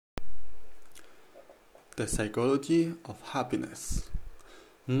The psychology of happiness.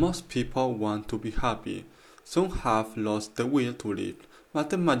 Most people want to be happy. Some have lost the will to live, but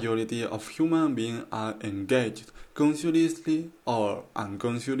the majority of human beings are engaged, consciously or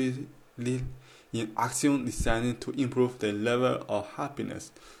unconsciously, in action designed to improve the level of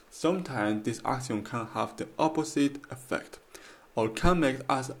happiness. Sometimes this action can have the opposite effect, or can make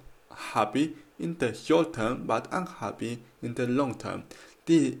us happy in the short term but unhappy in the long term.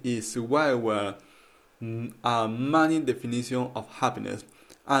 This is why there are many definitions of happiness,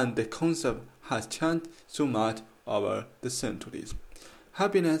 and the concept has changed so much over the centuries.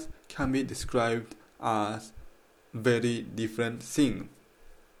 Happiness can be described as very different things.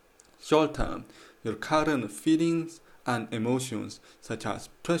 Short term, your current feelings and emotions such as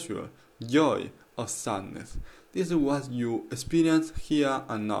pleasure, joy, or sadness. This is what you experience here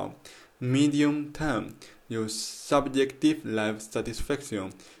and now. Medium term, your subjective life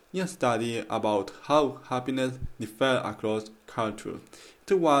satisfaction. In a study about how happiness differs across cultures,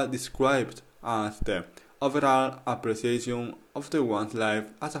 it was described as the overall appreciation of the one's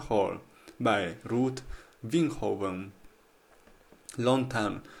life as a whole by Ruth Winhoven. Long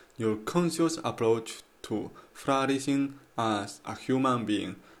term, your conscious approach to flourishing as a human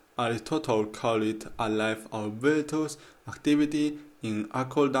being. Aristotle called it a life of virtuous activity in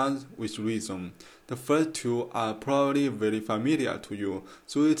accordance with reason. The first two are probably very familiar to you,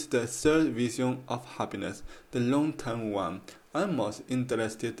 so it's the third vision of happiness, the long-term one. I'm most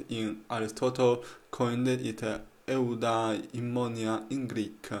interested in Aristotle coined it eudaimonia in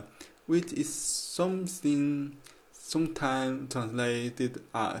Greek, which is sometimes translated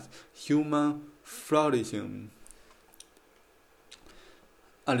as human flourishing.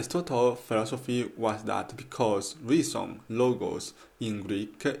 Aristotle's philosophy was that because reason, logos, in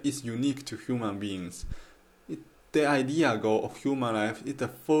Greek is unique to human beings, the ideal goal of human life is the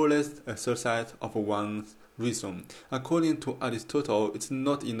fullest exercise of one's reason. According to Aristotle, it's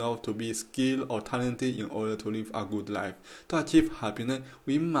not enough to be skilled or talented in order to live a good life. To achieve happiness,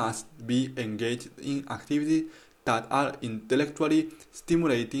 we must be engaged in activities that are intellectually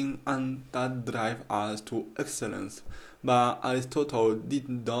stimulating and that drive us to excellence. But Aristotle did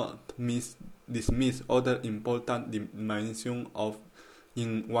not dismiss other important dimensions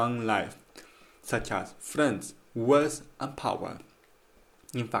in one's life, such as friends, wealth, and power.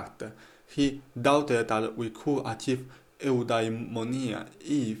 In fact, he doubted that we could achieve eudaimonia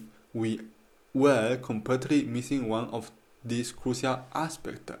if we were completely missing one of these crucial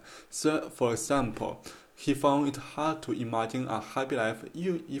aspects. So, for example, he found it hard to imagine a happy life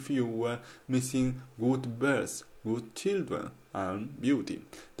if you were missing good birth, good children, and beauty.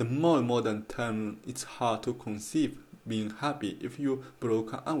 The more modern term, it's hard to conceive being happy if you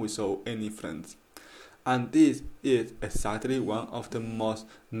broke and without any friends. And this is exactly one of the most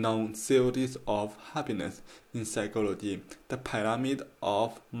known theories of happiness in psychology. The pyramid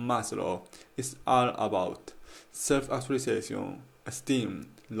of Maslow is all about self-actualization, esteem,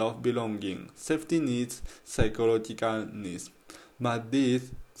 love, belonging, safety needs, psychological needs. But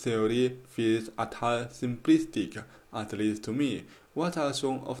this theory feels a tad simplistic, at least to me. What are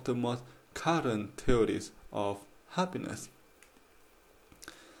some of the most current theories of happiness?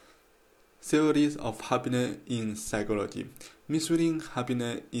 Theories of happiness in psychology. Measuring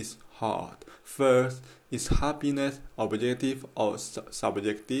happiness is hard. First, is happiness objective or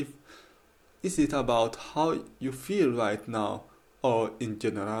subjective? Is it about how you feel right now or in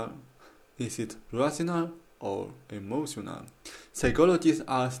general? Is it rational or emotional? Psychologists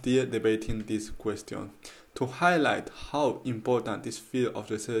are still debating this question. To highlight how important this field of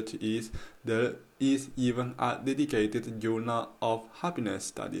research is, there is even a dedicated journal of happiness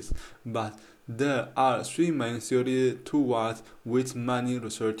studies. But there are three main theories towards which many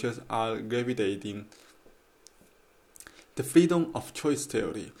researchers are gravitating. The freedom of choice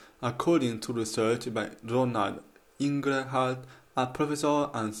theory. According to research by Ronald Inglehart, a professor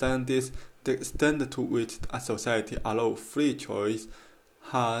and scientist, the extent to which a society allows free choice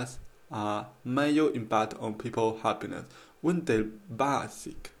has a major impact on people's happiness. When their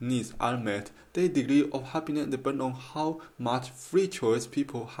basic needs are met, their degree of happiness depends on how much free choice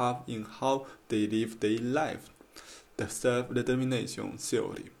people have in how they live their life. The self-determination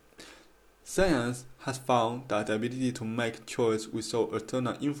theory. Science has found that the ability to make choice without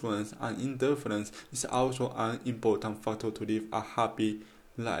external influence and interference is also an important factor to live a happy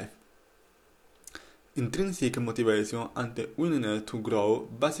life. Intrinsic motivation and the willingness to grow,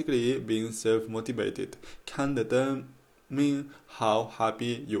 basically being self-motivated, can determine how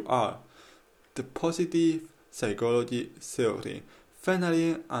happy you are. The positive psychology theory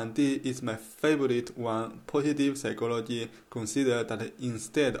Finally, and this is my favorite one, positive psychology considers that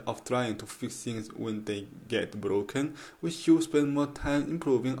instead of trying to fix things when they get broken, we should spend more time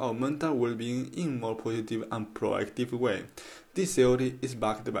improving our mental well-being in a more positive and proactive way. This theory is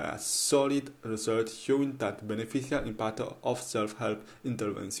backed by a solid research showing that beneficial impact of self-help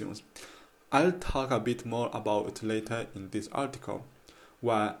interventions. I'll talk a bit more about it later in this article.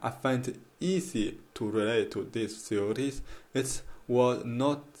 While I find it easy to relate to these theories, it's worth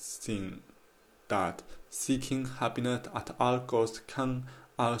noting that seeking happiness at all costs can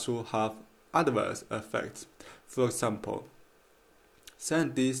also have adverse effects. For example,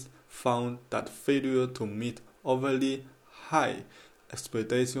 scientists found that failure to meet overly high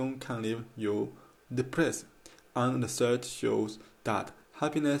expectations can leave you depressed, and research shows that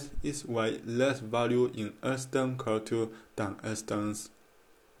happiness is way less valued in Eastern culture than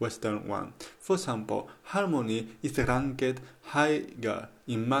Western one. For example, harmony is ranked higher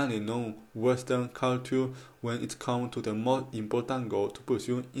in many non-Western cultures when it comes to the most important goal to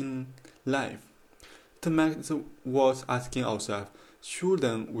pursue in life. It makes it worth asking ourselves,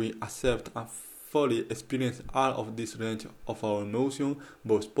 shouldn't we accept and fully experience all of this range of our emotions,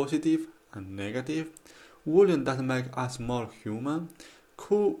 both positive and negative? Wouldn't that make us more human?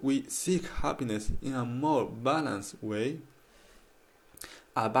 Could we seek happiness in a more balanced way?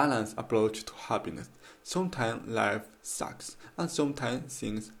 A balanced approach to happiness. Sometimes life sucks and sometimes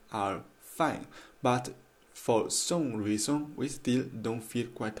things are fine, but for some reason we still don't feel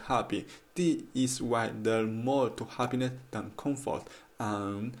quite happy. This is why there's more to happiness than comfort,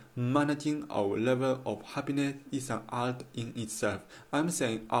 and managing our level of happiness is an art in itself. I'm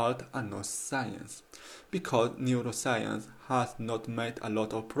saying art and not science, because neuroscience has not made a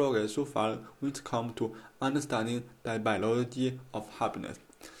lot of progress so far when it comes to understanding the biology of happiness.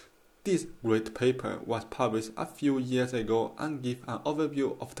 This great paper was published a few years ago and gives an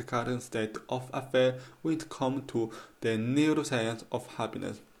overview of the current state of affairs when it comes to the neuroscience of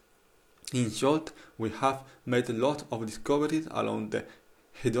happiness. In short, we have made a lot of discoveries along the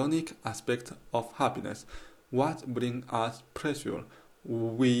hedonic aspect of happiness. What brings us pleasure?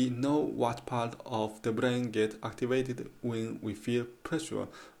 We know what part of the brain gets activated when we feel pleasure,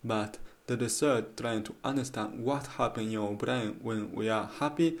 but the research trying to understand what happens in our brain when we are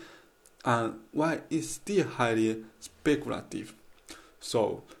happy and why is still highly speculative.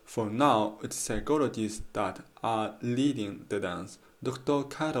 So, for now, it's psychologists that are leading the dance. Dr.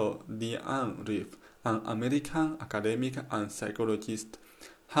 Carol Diane Reeve, an American academic and psychologist,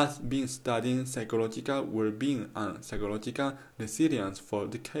 has been studying psychological well-being and psychological resilience for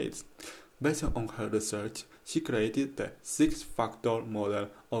decades. Based on her research, she created the six-factor model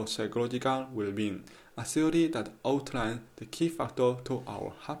of psychological well-being, a theory that outlines the key factors to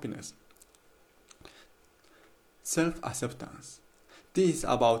our happiness. Self-acceptance. This is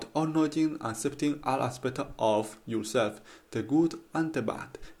about acknowledging and accepting all aspects of yourself, the good and the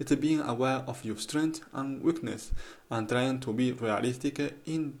bad. It's being aware of your strengths and weaknesses and trying to be realistic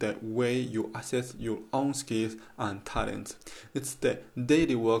in the way you assess your own skills and talents. It's the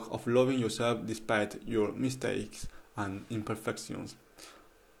daily work of loving yourself despite your mistakes and imperfections.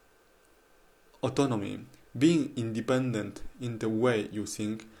 Autonomy. Being independent in the way you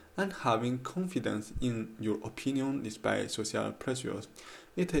think and having confidence in your opinion despite social pressures.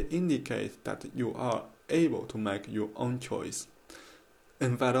 It indicates that you are able to make your own choice.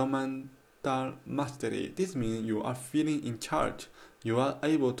 Environmental mastery. This means you are feeling in charge. You are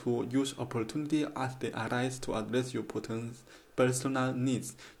able to use opportunities as they arise to address your personal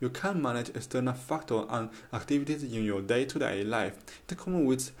needs. You can manage external factors and activities in your day-to-day life. It comes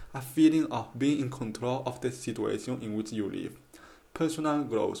with a feeling of being in control of the situation in which you live. Personal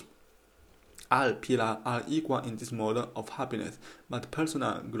growth. All pillars are equal in this model of happiness, but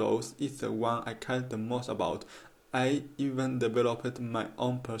personal growth is the one I care the most about. I even developed my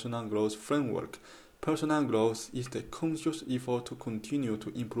own personal growth framework. Personal growth is the conscious effort to continue to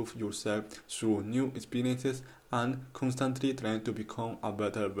improve yourself through new experiences and constantly trying to become a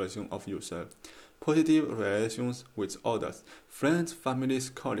better version of yourself. Positive relations with others, friends, families,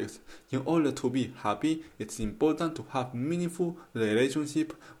 colleagues. In order to be happy, it's important to have meaningful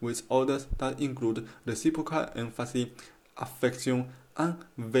relationships with others that include reciprocal empathy, affection, and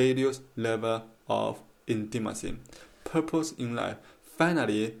various levels of intimacy. Purpose in life.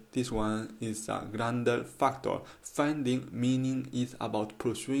 Finally, this one is a grander factor. Finding meaning is about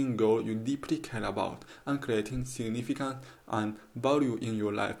pursuing goals you deeply care about and creating significance and value in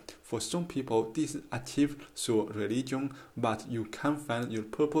your life. For some people, this is achieved through religion, but you can find your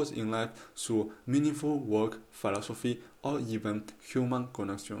purpose in life through meaningful work, philosophy, or even human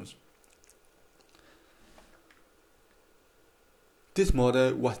connections. This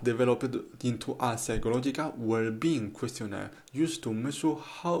model was developed into a psychological well-being questionnaire used to measure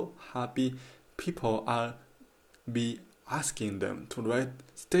how happy people are by asking them to write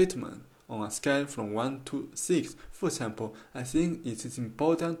statements on a scale from 1 to 6. For example, I think it is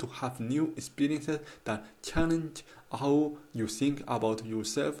important to have new experiences that challenge how you think about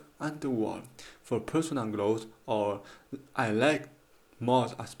yourself and the world. For personal growth, or I like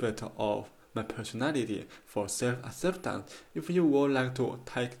most aspects of my personality. For self-acceptance, if you would like to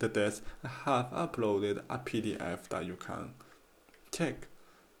take the test, I have uploaded a PDF that you can check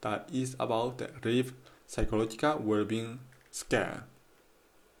that is about the RIF psychological well-being scale.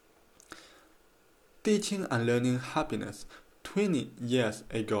 Teaching and learning happiness. 20 years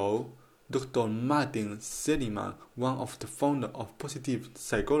ago, Dr. Martin Seligman, one of the founders of positive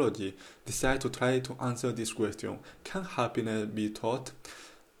psychology, decided to try to answer this question: can happiness be taught?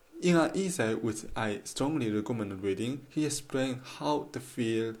 In an essay which I strongly recommend reading, he explained how the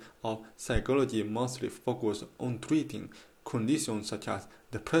field of psychology mostly focuses on treating conditions such as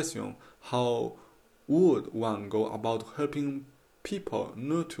depression. How would one go about helping people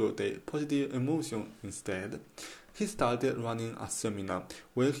nurture their positive emotions instead? He started running a seminar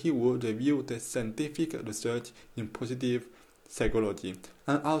where he would review the scientific research in positive psychology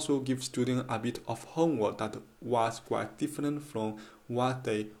and also give students a bit of homework that was quite different from what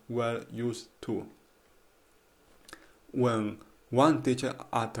they were used to. When one teaches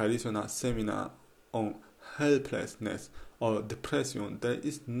a traditional seminar on helplessness or depression, there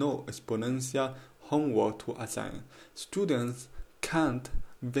is no exponential homework to assign. Students can't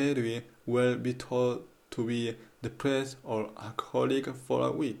very well be told to be depressed or alcoholic for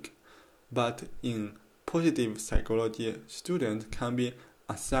a week, but in positive psychology, students can be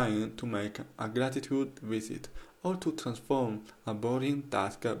assigned to make a gratitude visit or to transform a boring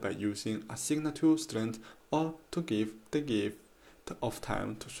task by using a signature strength or to give the gift of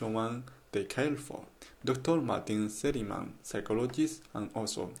time to someone they care for. Dr. Martin Seligman, psychologist and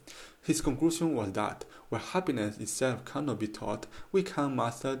author. His conclusion was that where happiness itself cannot be taught, we can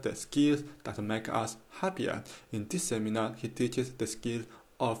master the skills that make us happier. In this seminar, he teaches the skill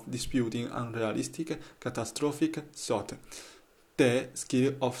of disputing unrealistic, catastrophic thought, the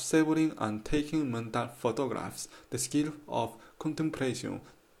skill of savoring and taking mental photographs, the skill of contemplation,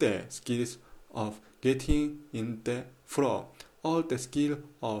 the skills of getting in the flow, or the skill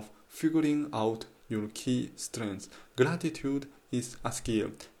of figuring out your key strengths. Gratitude is a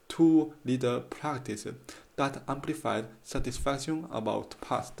skill, two-leader practice that amplified satisfaction about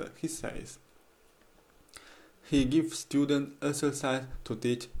past, he says. He gives students exercise to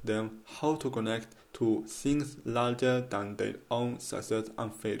teach them how to connect to things larger than their own success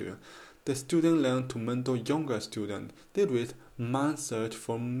and failure. The students learn to mentor younger students. They read Man's Search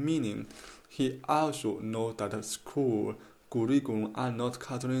for Meaning. He also knows that the school curriculum are not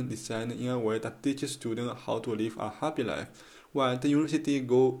carefully designed in a way that teaches students how to live a happy life. While the university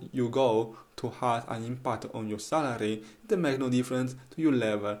you go to has an impact on your salary, it makes no difference to your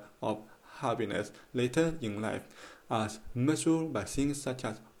level of happiness later in life, as measured by things such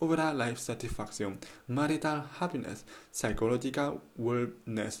as overall life satisfaction, marital happiness, psychological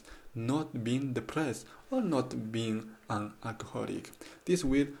wellness, not being depressed, or not being an alcoholic. This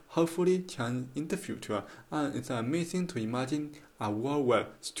will hopefully change in the future, and it's amazing to imagine a world where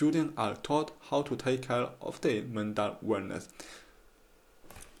students are taught how to take care of their mental wellness.